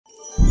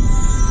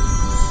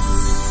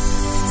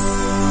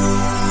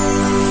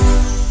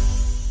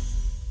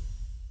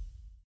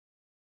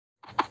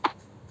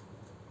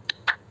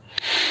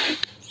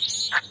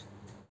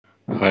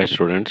Hi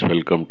students,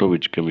 welcome to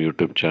VIJ CHEM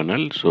YouTube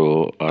channel. So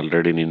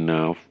already నిన్న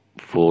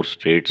 4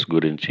 states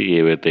గురించి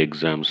ఏవైతే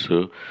exams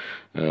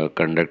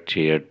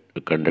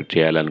conduct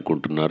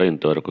చేయాలనుకుంటున్నారో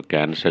ఇంతవరకు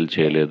క్యాన్సిల్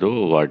చేయలేదు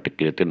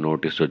వాటికి అయితే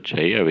నోటీస్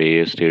వచ్చాయి. అవి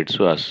ఏ states?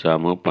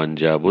 Assam,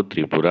 Punjab,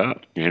 Tripura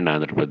and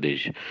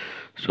Andhra Pradesh.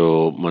 So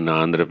మన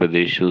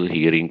ఆంధ్రప్రదేశ్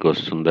హియరింగ్కి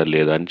వస్తుందా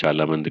లేదా అని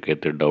చాలామందికి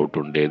అయితే డౌట్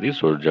ఉండేది.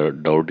 సో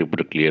డౌట్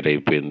ఇప్పుడు క్లియర్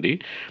అయిపోయింది.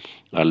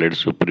 ఆల్రెడీ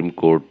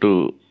సుప్రీంకోర్టు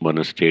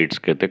మన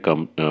స్టేట్స్కి అయితే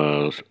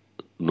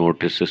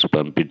నోటీసెస్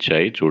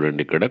పంపించాయి.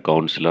 చూడండి ఇక్కడ,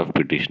 council of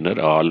petitioner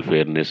all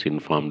fairness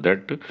inform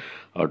that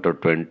out of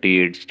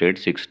 28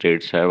 states 6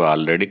 states have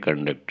already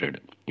conducted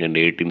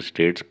and 18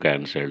 states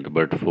cancelled,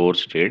 but 4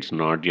 states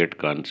not yet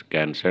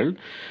cancelled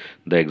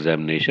the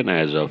examination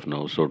as of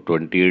now. So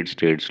 28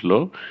 states లో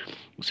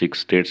 6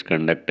 states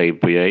conduct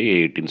అయిపోయాయి,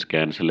 18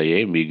 cancel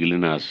అయ్యాయి.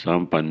 మిగిలిన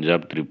Assam,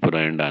 Punjab, Tripura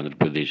and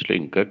ఆంధ్రప్రదేశ్లో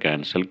ఇంకా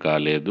cancel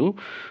కాలేదు.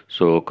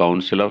 So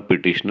council of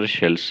petitioner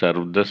shell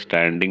serve the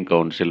standing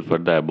council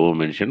for the above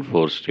mention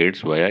 4 states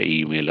via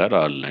email or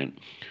online.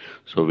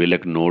 So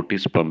వీళ్ళకి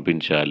notice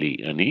పంపించాలి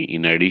అని.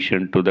 In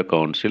addition to the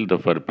council the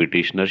for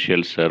petitioner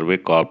shell serve a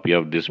copy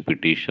of this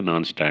petition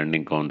on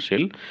standing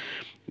council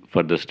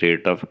for the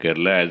state of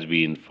Kerala, as we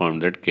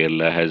informed that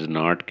Kerala has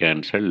not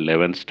cancelled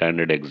 11th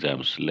standard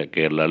exams.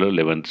 కేరళలో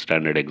 11th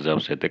standard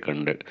exams అయితే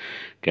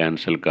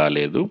cancel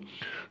కాలేదు.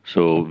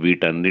 So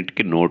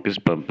వీటన్నిటికీ notice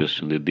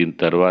పంపిస్తుంది. దీని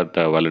తర్వాత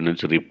వాళ్ళ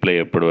నుంచి reply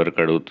ఎప్పటి వరకు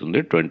అడుగుతుంది?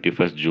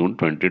 21st June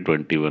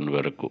 2021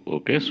 వరకు.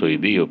 ఓకే, సో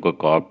ఇది ఒక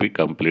copy,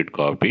 complete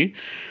copy.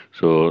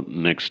 So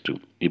next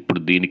ఇప్పుడు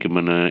దీనికి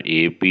మన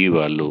ఏపీ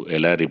వాళ్ళు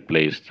ఎలా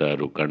రిప్లై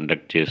ఇస్తారు?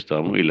 కండక్ట్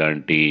చేస్తాము,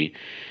 ఇలాంటి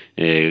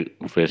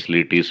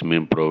ఫెసిలిటీస్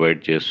మేము ప్రొవైడ్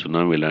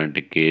చేస్తున్నాం,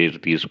 ఇలాంటి కేర్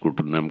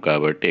తీసుకుంటున్నాం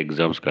కాబట్టి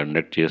ఎగ్జామ్స్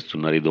కండక్ట్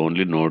చేస్తున్నారు, ఇది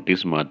ఓన్లీ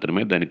నోటీస్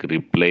మాత్రమే, దానికి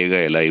రిప్లైగా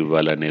ఎలా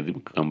ఇవ్వాలనేది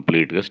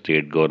కంప్లీట్గా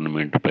స్టేట్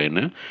గవర్నమెంట్ పైన.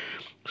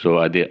 సో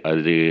అది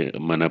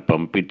మన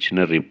పంపించిన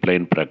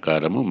రిప్లైన్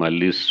ప్రకారము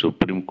మళ్ళీ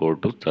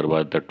సుప్రీంకోర్టు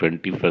తర్వాత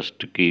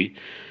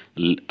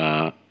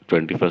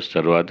 21st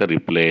తర్వాత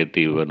రిప్లై అయితే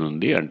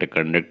ఇవ్వనుంది. అంటే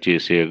కండక్ట్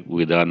చేసే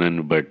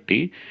విధానాన్ని బట్టి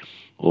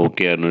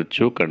ఓకే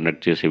అనొచ్చు,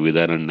 కండక్ట్ చేసే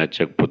విధానం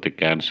నచ్చకపోతే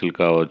క్యాన్సిల్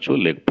కావచ్చు,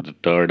 లేకపోతే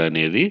థర్డ్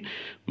అనేది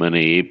మన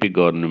ఏపీ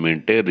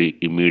గవర్నమెంటే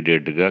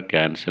ఇమీడియట్గా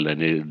క్యాన్సిల్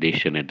అనే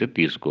డెసిషన్ అయితే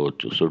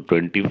తీసుకోవచ్చు. సో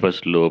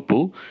 21st లోపు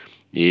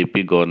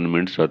ఏపీ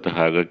గవర్నమెంట్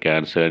స్వతహాగా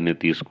క్యాన్సిల్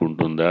అనేది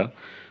తీసుకుంటుందా?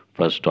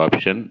 First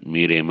option.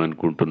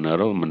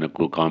 మీరేమనుకుంటున్నారో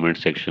మనకు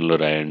కామెంట్ సెక్షన్లో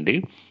రాయండి.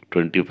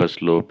 21st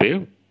లోపే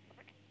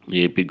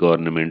ఏపీ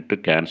గవర్నమెంట్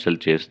క్యాన్సిల్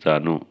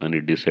చేస్తాను అని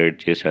డిసైడ్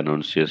చేసి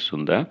అనౌన్స్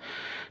చేస్తుందా,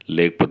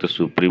 లేకపోతే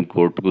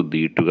సుప్రీంకోర్టుకు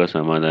ధీటుగా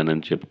సమాధానం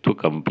చెప్తూ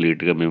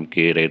కంప్లీట్గా మేము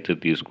కేర్ అయితే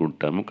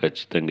తీసుకుంటాము,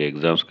 ఖచ్చితంగా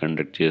ఎగ్జామ్స్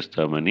కండక్ట్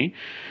చేస్తామని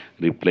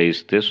రిప్లై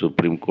ఇస్తే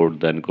సుప్రీంకోర్టు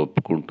దానికి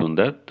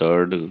ఒప్పుకుంటుందా?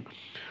 థర్డ్,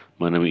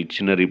 మనం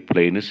ఇచ్చిన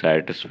రిప్లైని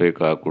సాటిస్ఫై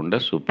కాకుండా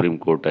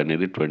సుప్రీంకోర్టు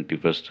అనేది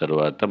 21st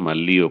తర్వాత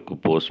మళ్ళీ ఒక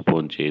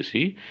పోస్ట్పోన్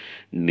చేసి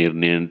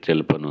నిర్ణయం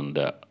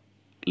తెలపనుందా?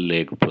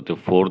 లేకపోతే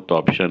ఫోర్త్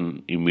ఆప్షన్,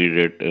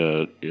 ఇమీడియట్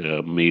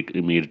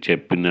మీరు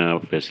చెప్పిన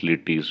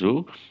ఫెసిలిటీసు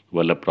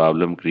వల్ల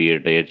ప్రాబ్లం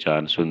క్రియేట్ అయ్యే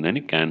ఛాన్స్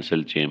ఉందని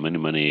క్యాన్సిల్ చేయమని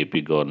మన ఏపీ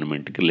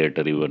గవర్నమెంట్కి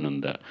లెటర్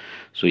ఇవ్వనుందా?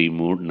 సో ఈ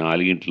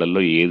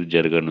 4 ఏది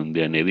జరగనుంది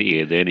అనేది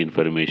ఏదైనా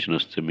ఇన్ఫర్మేషన్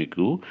వస్తే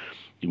మీకు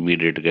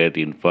ఇమ్మీడియట్గా అయితే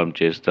ఇన్ఫామ్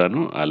చేస్తాను.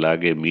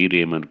 అలాగే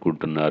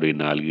మీరేమనుకుంటున్నారు? ఈ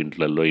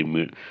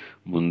 4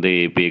 ముందే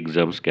ఏపీ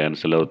ఎగ్జామ్స్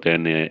క్యాన్సిల్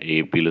అవుతాయని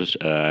ఏపీలో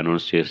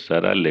అనౌన్స్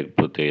చేస్తారా,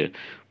 లేకపోతే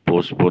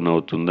పోస్ట్పోన్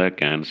అవుతుందా,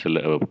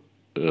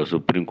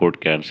 సుప్రీంకోర్టు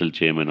క్యాన్సిల్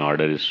చేయమని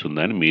ఆర్డర్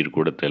ఇస్తుందా అని మీరు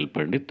కూడా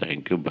తెలపండి.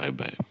 Thank you, bye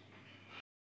bye.